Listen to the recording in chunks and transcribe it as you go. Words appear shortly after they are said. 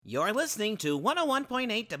You're listening to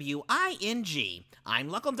 101.8 WING. I'm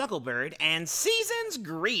Luckle Ducklebird, and season's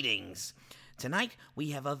greetings. Tonight,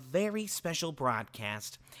 we have a very special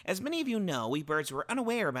broadcast. As many of you know, we birds were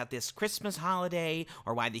unaware about this Christmas holiday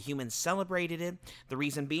or why the humans celebrated it. The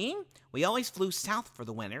reason being, we always flew south for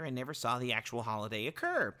the winter and never saw the actual holiday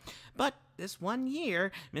occur. But this one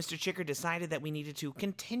year, Mr. Chicker decided that we needed to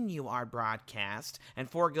continue our broadcast and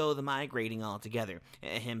forego the migrating altogether.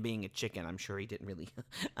 Him being a chicken, I'm sure he didn't really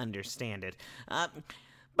understand it.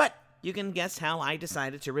 But you can guess how I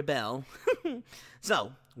decided to rebel.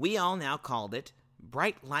 So, we all now called it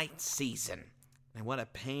Bright Light Season. And what a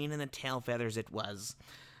pain in the tail feathers it was.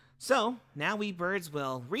 So, now we birds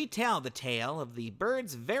will retell the tale of the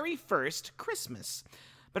birds' very first Christmas.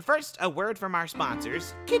 But first, a word from our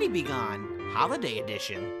sponsors, Kitty Be Gone, Holiday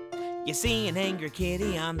Edition. You see an angry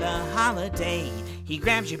kitty on the holiday. He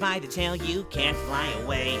grabs you by the tail, you can't fly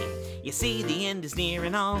away. You see the end is near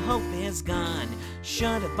and all hope is gone.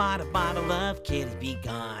 Should have bought a bottle of Kitty Be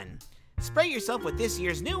Gone. Spray yourself with this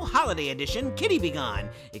year's new holiday edition, Kitty Be Gone.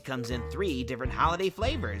 It comes in 3 different holiday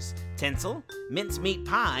flavors: tinsel, mincemeat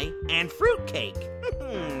pie, and fruitcake.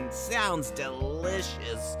 Sounds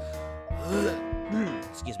delicious.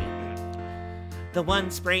 Excuse me. The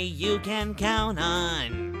one spray you can count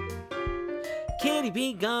on. Kitty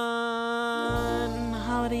Be Gone.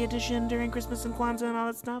 Holiday edition during Christmas and Kwanzaa and all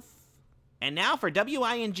that stuff. And now for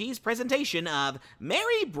WING's presentation of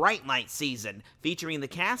Merry Bright Light Season, featuring the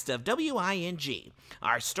cast of WING.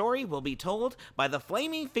 Our story will be told by the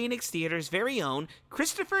Flaming Phoenix Theater's very own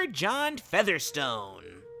Christopher John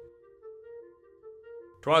Featherstone.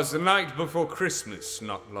 'Twas the night before Christmas,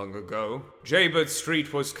 not long ago. Jaybird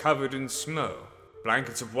Street was covered in snow.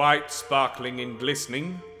 Blankets of white sparkling and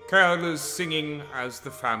glistening, carolers singing as the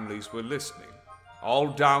families were listening. All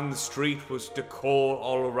down the street was decor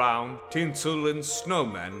all around, tinsel and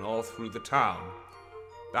snowmen all through the town.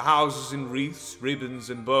 The houses in wreaths,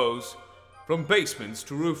 ribbons, and bows. From basements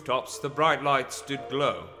to rooftops the bright lights did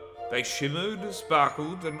glow. They shimmered,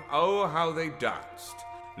 sparkled, and oh how they danced,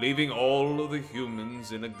 leaving all of the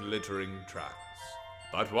humans in a glittering trance.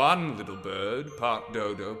 But one little bird, part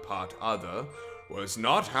dodo, part other, was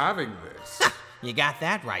not having this. You got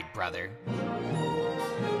that right, brother.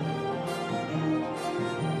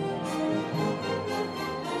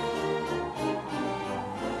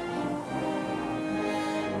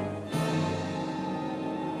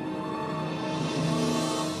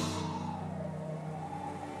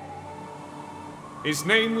 His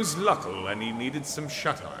name was Luckle, and he needed some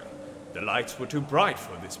shut-eye. The lights were too bright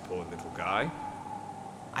for this poor little guy.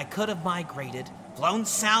 I could have migrated, flown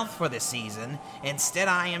south for the season. Instead,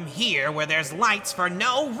 I am here where there's lights for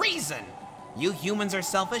no reason. You humans are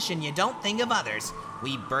selfish and you don't think of others.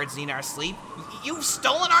 We birds need our sleep. You've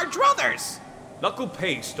stolen our druthers! Luckle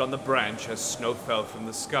paced on the branch as snow fell from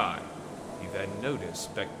the sky. He then noticed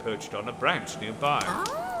Speck perched on a branch nearby.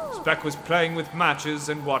 Speck was playing with matches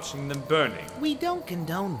and watching them burning. We don't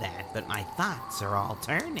condone that, but my thoughts are all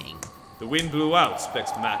turning. The wind blew out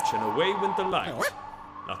Speck's match and away went the light.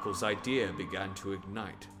 Knuckles' idea began to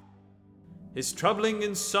ignite. His troubling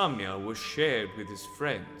insomnia was shared with his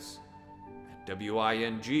friends at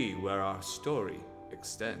WING, where our story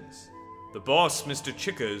extends. The boss, Mr.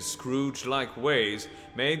 Chicker's Scrooge-like ways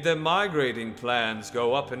made their migrating plans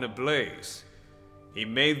go up in a blaze. He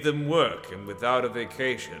made them work, and without a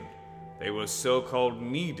vacation, they were so-called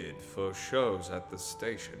needed for shows at the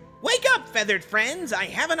station. Wake up, feathered friends! I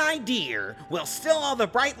have an idea. We'll still all the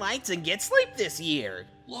bright lights and get sleep this year.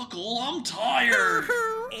 Luckle, I'm tired.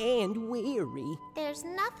 And weary. There's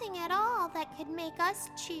nothing at all that could make us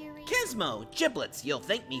cheery. Gizmo, Giblets, you'll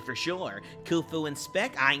thank me for sure. Khufu and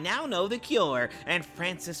Speck, I now know the cure. And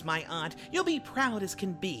Francis, my aunt, you'll be proud as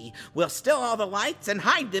can be. We'll still all the lights and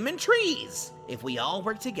hide them in trees. If we all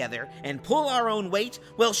work together and pull our own weight,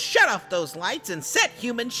 we'll shut off those lights and set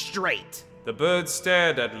humans straight. The birds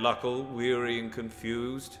stared at Luckle, weary and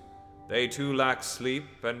confused. They too lacked sleep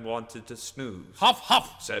and wanted to snooze. Huff,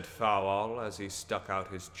 huff, said Fowl as he stuck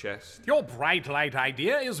out his chest. Your bright light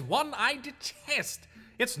idea is one I detest.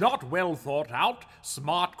 It's not well thought out,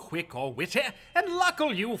 smart, quick, or witty, and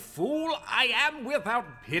Luckle, you fool, I am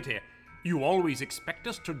without pity. You always expect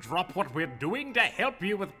us to drop what we're doing to help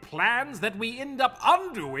you with plans that we end up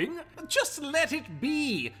undoing. Just let it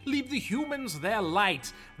be. Leave the humans their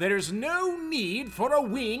lights. There's no need for a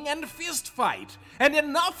wing and fist fight. And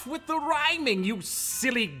enough with the rhyming, you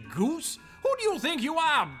silly goose. Who do you think you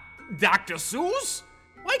are, Dr. Seuss?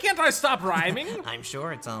 Why can't I stop rhyming? I'm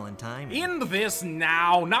sure it's all in time. End this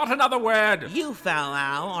now, not another word. You, Foul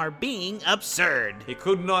Owl, are being absurd. He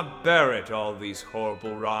could not bear it, all these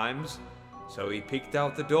horrible rhymes. So he peeked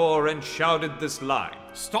out the door and shouted this line.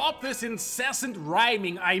 Stop this incessant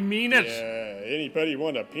rhyming, I mean it! Anybody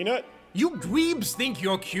want a peanut? You dweebs think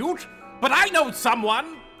you're cute, but I know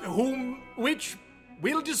someone which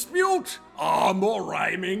we'll dispute. More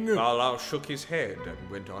rhyming. Foul Owl shook his head and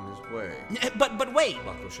went on his way. But wait,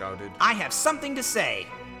 Luckle shouted. I have something to say.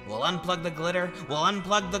 We'll unplug the glitter, we'll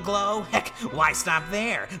unplug the glow. Heck, why stop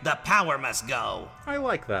there? The power must go. I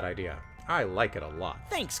like that idea. I like it a lot.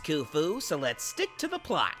 Thanks, Khufu, so let's stick to the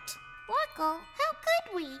plot. Luckle, how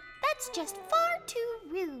could we? That's just far too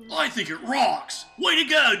rude. I think it rocks. Way to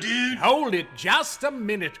go, dude. Hold it just a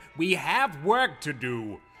minute. We have work to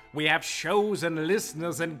do. We have shows and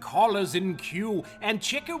listeners and callers in queue, and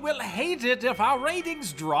Chica will hate it if our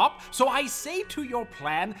ratings drop, so I say to your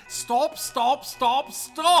plan, stop, stop, stop,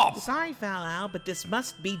 stop! Sorry, Foul Owl, but this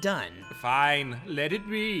must be done. Fine, let it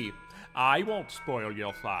be. I won't spoil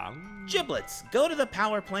your fun. Giblets, go to the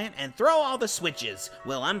power plant and throw all the switches.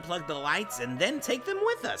 We'll unplug the lights and then take them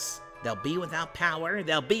with us. They'll be without power,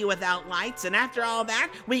 they'll be without lights, and after all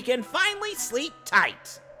that, we can finally sleep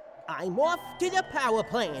tight. I'm off to the power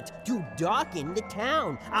plant to darken the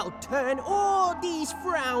town. I'll turn all these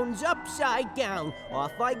frowns upside down.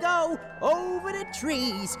 Off I go, over the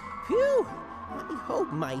trees. Phew, I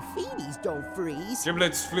hope my feeties don't freeze.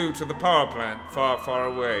 Giblets flew to the power plant far, far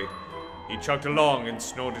away. He chugged along and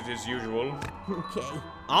snorted as usual. Okay.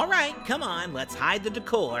 All right, come on, let's hide the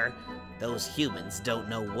decor. Those humans don't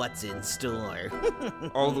know what's in store.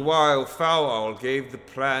 All the while, Foul Owl gave the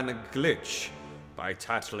plan a glitch by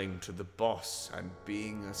tattling to the boss and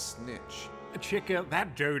being a snitch. Chica,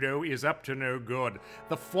 that dodo is up to no good.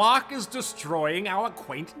 The flock is destroying our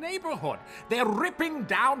quaint neighborhood. They're ripping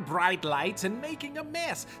down bright lights and making a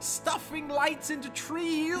mess, stuffing lights into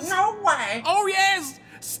trees. No way! Oh, yes!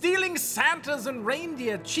 Stealing Santas and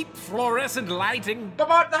reindeer, cheap fluorescent lighting.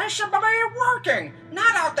 But they should be working,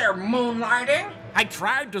 not out there moonlighting. I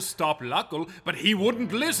tried to stop Luckle, but he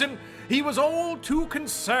wouldn't listen. He was all too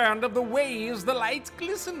concerned of the ways the lights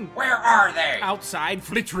glisten. Where are they? Outside,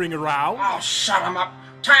 flittering around. I'll shut them up.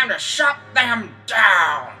 Time to shut them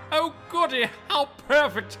down. Oh, goody, how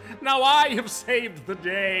perfect. Now I have saved the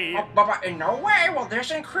day. But in no way will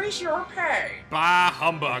this increase your pay. Bah,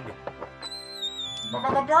 humbug.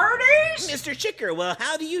 Birdies? Mr. Chicker, well,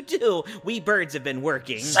 how do you do? We birds have been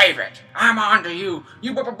working. Save it. I'm on to you.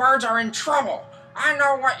 You birds are in trouble. I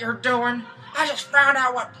know what you're doing. I just found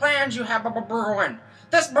out what plans you have brewing.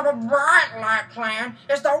 This bright light plan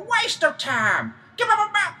is the waste of time. Get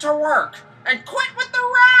back to work and quit with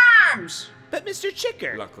the rhymes. But Mr.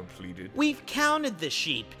 Chicker, Luckle pleaded. we've counted the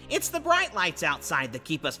sheep. It's the bright lights outside that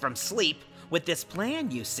keep us from sleep. With this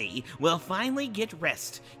plan, you see, we'll finally get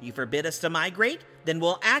rest. You forbid us to migrate, then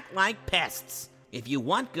we'll act like pests. If you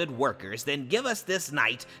want good workers, then give us this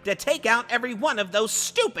night to take out every one of those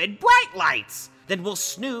stupid bright lights. Then we'll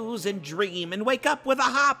snooze and dream and wake up with a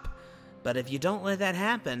hop. But if you don't let that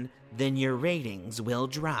happen, then your ratings will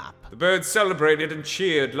drop. The birds celebrated and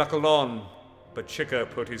cheered Luckle on, but Chica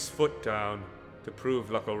put his foot down to prove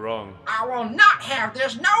Luckle wrong. I will not have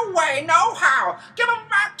this. No way, no how. Give them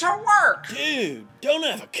back to work. Dude, don't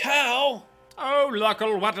have a cow. Oh,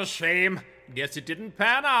 Luckle, what a shame. Guess it didn't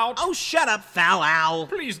pan out. Oh, shut up, Foul Owl.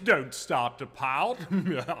 Please don't start to pout.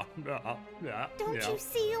 Don't you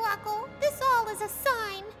see, Luckle? This all is a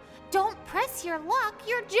sign. Don't press your luck.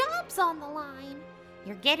 Your job's on the line.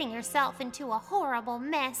 You're getting yourself into a horrible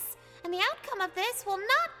mess, and the outcome of this will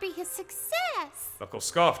not be a success. Luckle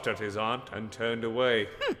scoffed at his aunt and turned away.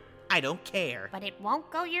 I don't care. But it won't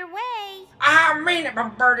go your way. I mean it,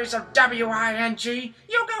 birdies of WING.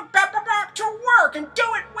 You go back to work and do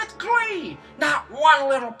it with glee. Not one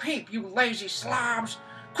little peep, you lazy slobs.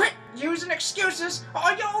 Quit using excuses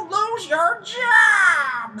or you'll lose your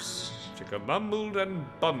jobs. Chica mumbled and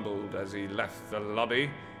bumbled as he left the lobby,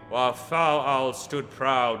 while Foul Owl stood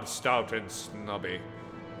proud, stout, and snobby.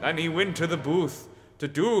 Then he went to the booth to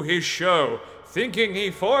do his show, thinking he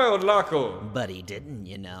foiled Luckle. But he didn't,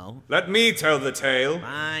 you know. Let me tell the tale.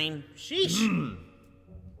 Fine. Sheesh.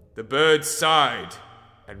 The bird sighed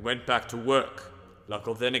and went back to work.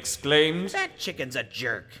 Luckle then exclaimed, That chicken's a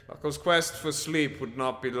jerk. Luckle's quest for sleep would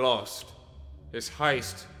not be lost. His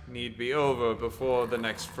heist need be over before the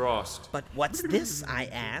next frost. But what's this, I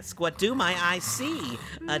ask? What do my eyes see?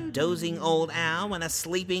 A dozing old owl and a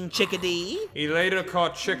sleeping chickadee? He later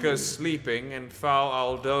caught Chica sleeping and Foul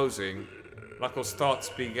Owl dozing. Luckle's thoughts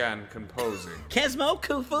began composing. Kesmo,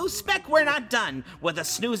 Khufu, Speck, we're not done. With a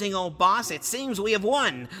snoozing old boss, it seems we have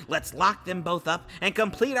won. Let's lock them both up and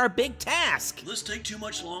complete our big task. Will this take too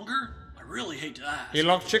much longer? I really hate to ask. He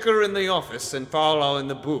locked Chicker in the office and Farlow in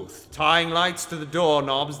the booth, tying lights to the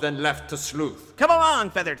doorknobs, then left to sleuth. Come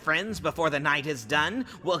along, feathered friends, before the night is done.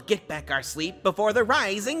 We'll get back our sleep before the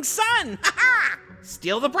rising sun. Ha ha!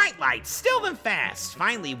 Steal the bright lights, steal them fast.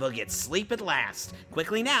 Finally, we'll get sleep at last.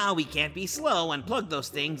 Quickly now, we can't be slow. Unplug those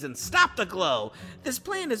things and stop the glow. This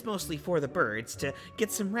plan is mostly for the birds, to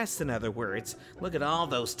get some rest, in other words. Look at all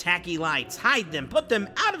those tacky lights. Hide them, put them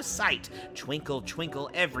out of sight. Twinkle,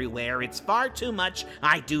 twinkle everywhere. It's far too much,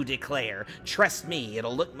 I do declare. Trust me,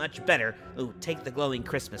 it'll look much better. Ooh, take the glowing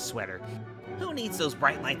Christmas sweater. Who needs those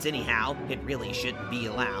bright lights anyhow? It really shouldn't be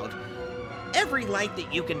allowed. Every light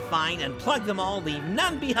that you can find, and plug them all, leave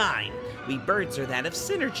none behind. We birds are that of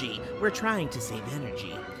synergy. We're trying to save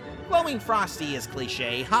energy. Glowing Frosty is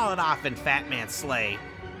cliche. Haul it off in Fat Man's sleigh.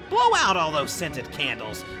 Blow out all those scented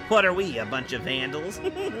candles. What are we, a bunch of vandals?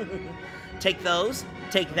 Take those,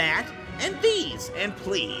 take that, and these, and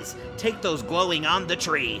please, take those glowing on the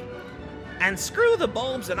tree. And screw the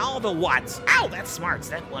bulbs and all the watts. Ow, that smarts,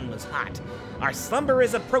 that one was hot. Our slumber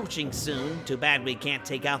is approaching soon. Too bad we can't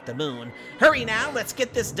take out the moon. Hurry now, let's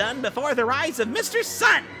get this done before the rise of Mr.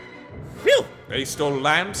 Sun. Phew! They stole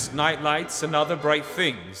lamps, night lights, and other bright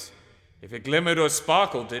things. If it glimmered or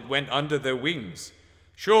sparkled, it went under their wings.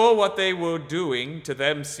 Sure, what they were doing to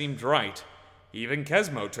them seemed right. Even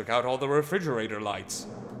Kesmo took out all the refrigerator lights.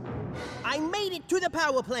 I made it to the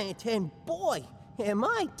power plant, and boy, am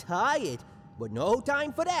I tired. But no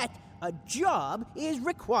time for that. A job is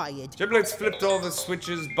required. Giblets flipped all the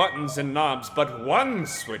switches, buttons, and knobs, but one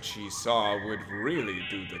switch he saw would really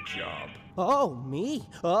do the job. Oh, me?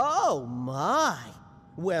 Oh, my.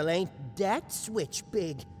 Well, ain't that switch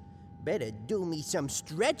big? Better do me some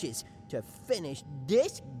stretches to finish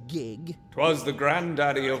this gig. 'Twas the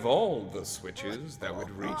granddaddy of all the switches that would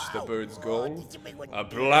reach the bird's goal. A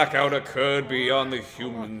blackout occurred beyond the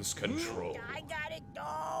human's control. I got it.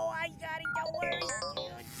 Oh, I got it. Don't worry.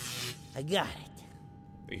 I got it.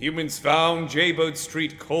 The humans found Jaybird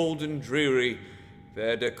Street cold and dreary.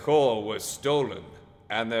 Their decor was stolen,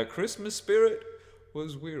 and their Christmas spirit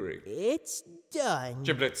was weary. It's done.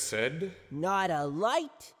 Giblets said. Not a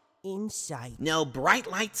light in sight. No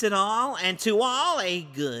bright lights at all, and to all a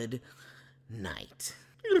good night.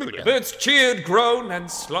 The birds cheered, groaned,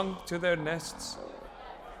 and slunk to their nests.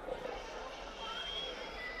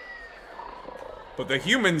 But the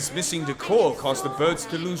humans' missing decor caused the birds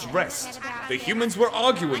to lose rest. The humans were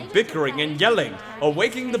arguing, bickering, and yelling,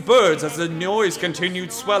 awaking the birds as the noise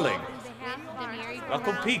continued swelling.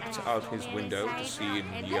 Luckle peeked out his window to see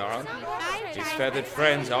in the yard his feathered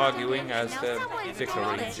friends arguing as their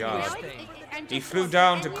bickering jarred. He flew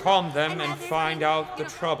down to calm them and find out the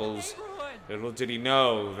troubles. Little did he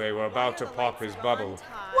know they were about to pop his bubble.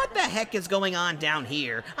 What the heck is going on down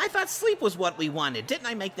here? I thought sleep was what we wanted. Didn't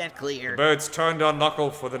I make that clear? The birds turned on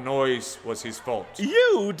Luckle, for the noise was his fault.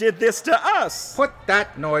 You did this to us! Put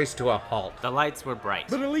that noise to a halt. The lights were bright.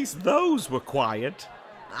 But at least those were quiet.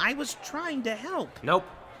 I was trying to help. Nope.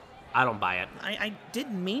 I don't buy it. I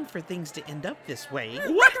didn't mean for things to end up this way.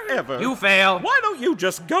 Whatever. You fail. Why don't you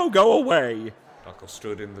just go away? Luckle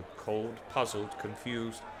stood in the cold, puzzled,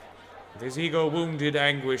 confused, with his ego wounded,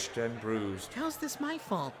 anguished, and bruised. How's this my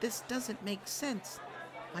fault? This doesn't make sense.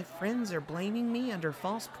 My friends are blaming me under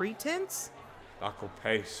false pretense? Luckle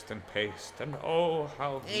paced, and oh,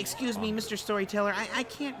 how... Excuse me, Mr. Storyteller. I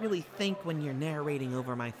can't really think when you're narrating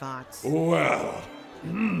over my thoughts. Well...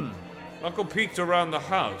 Luckle peeked around the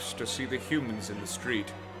house to see the humans in the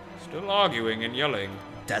street, still arguing and yelling.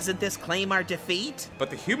 Doesn't this claim our defeat? But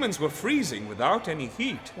the humans were freezing without any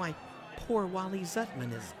heat. Why, poor Wally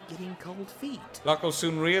Zutman is getting cold feet. Luckle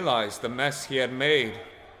soon realized the mess he had made.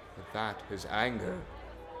 With that, his anger,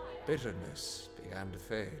 bitterness began to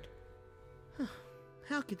fade.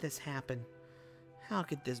 How could this happen? How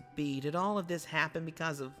could this be? Did all of this happen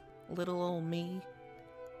because of little old me?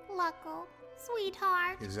 Luckle,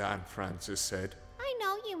 sweetheart, His Aunt Frances said. I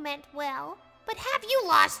know you meant well, but have you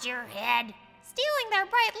lost your head? Stealing their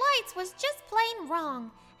bright lights was just plain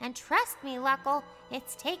wrong. And trust me, Luckle,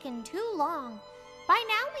 it's taken too long. By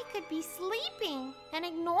now we could be sleeping and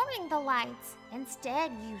ignoring the lights.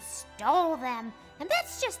 Instead, you stole them, and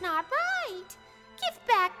that's just not right. Give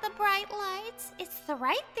back the bright lights. It's the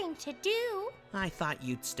right thing to do. I thought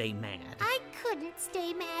you'd stay mad. I couldn't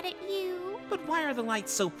stay mad at you. But why are the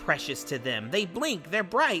lights so precious to them? They blink, they're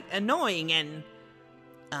bright, annoying, and...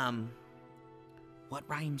 what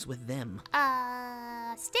rhymes with them?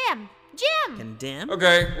 STEM. Jim! Condemn?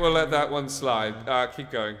 Okay, we'll let that one slide.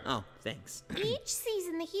 Keep going. Oh, thanks. Each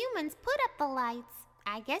season the humans put up the lights.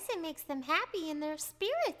 I guess it makes them happy and their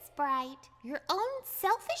spirits bright. Your own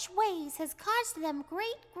selfish ways has caused them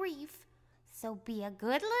great grief. So be a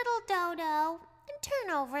good little dodo and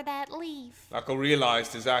turn over that leaf. Knuckle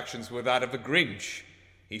realized his actions were that of a Grinch.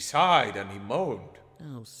 He sighed and he moaned.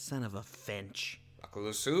 Oh, son of a finch. Knuckle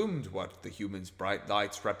assumed what the humans' bright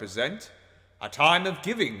lights represent. A time of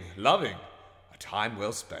giving, loving, a time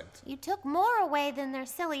well spent. You took more away than their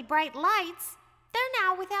silly bright lights. They're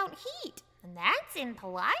now without heat, and that's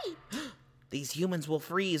impolite. These humans will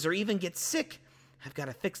freeze or even get sick. I've got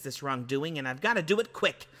to fix this wrongdoing, and I've got to do it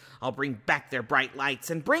quick. I'll bring back their bright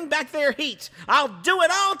lights and bring back their heat. I'll do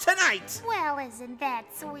it all tonight. Well, isn't that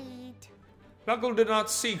sweet? Knuckle did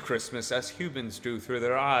not see Christmas as humans do through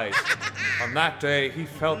their eyes. On that day, he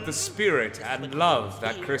felt the spirit and love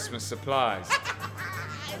that Christmas supplies.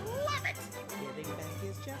 I love it.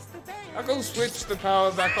 Knuckle switched the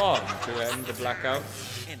power back on to end the blackout.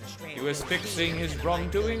 He was fixing his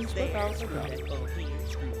wrongdoings without a doubt.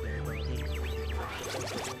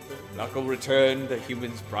 Knuckle returned the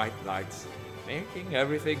humans' bright lights, making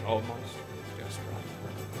everything almost just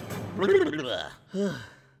right.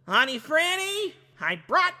 Honey Franny, I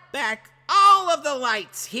brought back all of the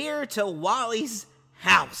lights here to Wally's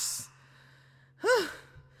house.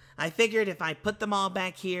 I figured if I put them all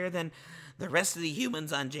back here, then the rest of the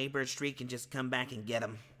humans on Jaybird Street can just come back and get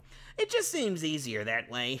them. It just seems easier that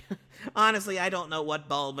way. Honestly, I don't know what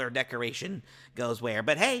bulb or decoration goes where,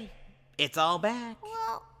 but hey, it's all back.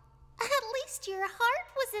 Well, at least your heart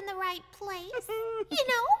was in the right place. You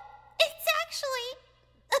know, it's actually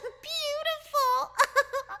beautiful.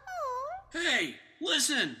 Hey,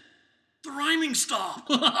 listen! The rhyming stopped!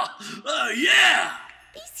 Yeah!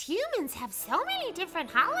 These humans have so many different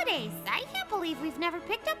holidays. I can't believe we've never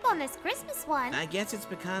picked up on this Christmas one. I guess it's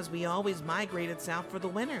because we always migrated south for the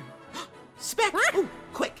winter. Speck! Ooh,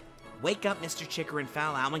 quick! Wake up Mr. Chicker and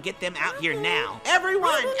Foul Owl and get them out here now.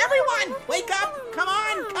 Everyone! Wake up! Come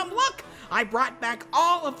on! Come look! I brought back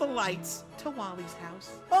all of the lights to Wally's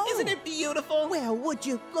house. Oh. Isn't it beautiful? Well, would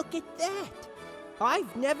you look at that?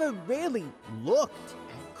 I've never really looked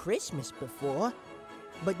at Christmas before,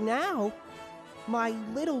 but now my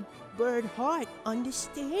little bird heart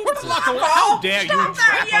understands. Knuckle, how dare you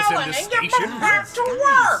trap us in this station? Get back to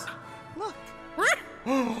work! Look.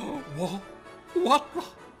 What?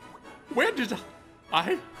 Where did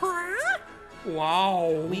I?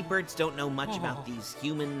 Wow. We birds don't know much about these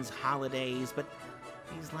humans' holidays, but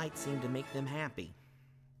these lights seem to make them happy.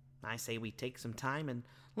 I say we take some time and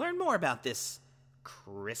learn more about this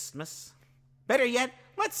Christmas. Better yet,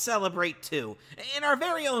 let's celebrate too, in our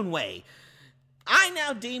very own way. I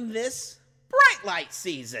now deem this Bright Light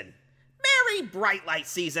Season. Merry Bright Light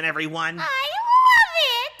Season, everyone. I love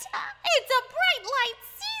it! It's a Bright Light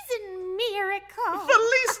Season miracle.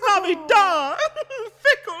 Feliz Navidad!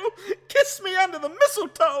 Fickle, kiss me under the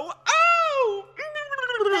mistletoe. Oh!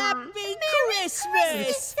 Happy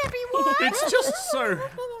Christmas! Everyone! It's just so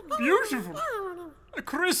beautiful.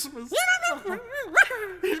 Christmas.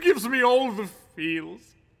 It gives me all the feels.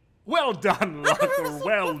 Well done, Knuckle.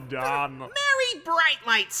 Well done. Merry Bright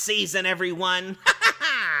Light Season, everyone.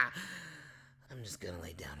 I'm just gonna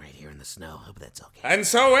lay down right here in the snow. Hope that's okay. And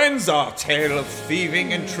so ends our tale of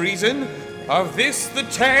thieving and treason. Of this the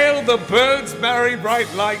tale, the birds' merry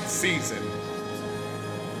bright light season.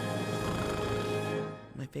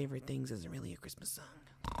 My favorite things isn't really a Christmas song.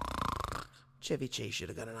 Chevy Chase should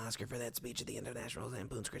have got an Oscar for that speech at the end of National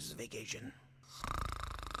Lampoon's Christmas Vacation.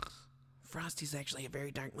 Frosty's actually a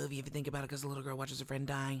very dark movie if you think about it, because the little girl watches her friend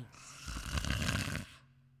die.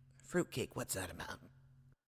 Fruitcake, what's that about?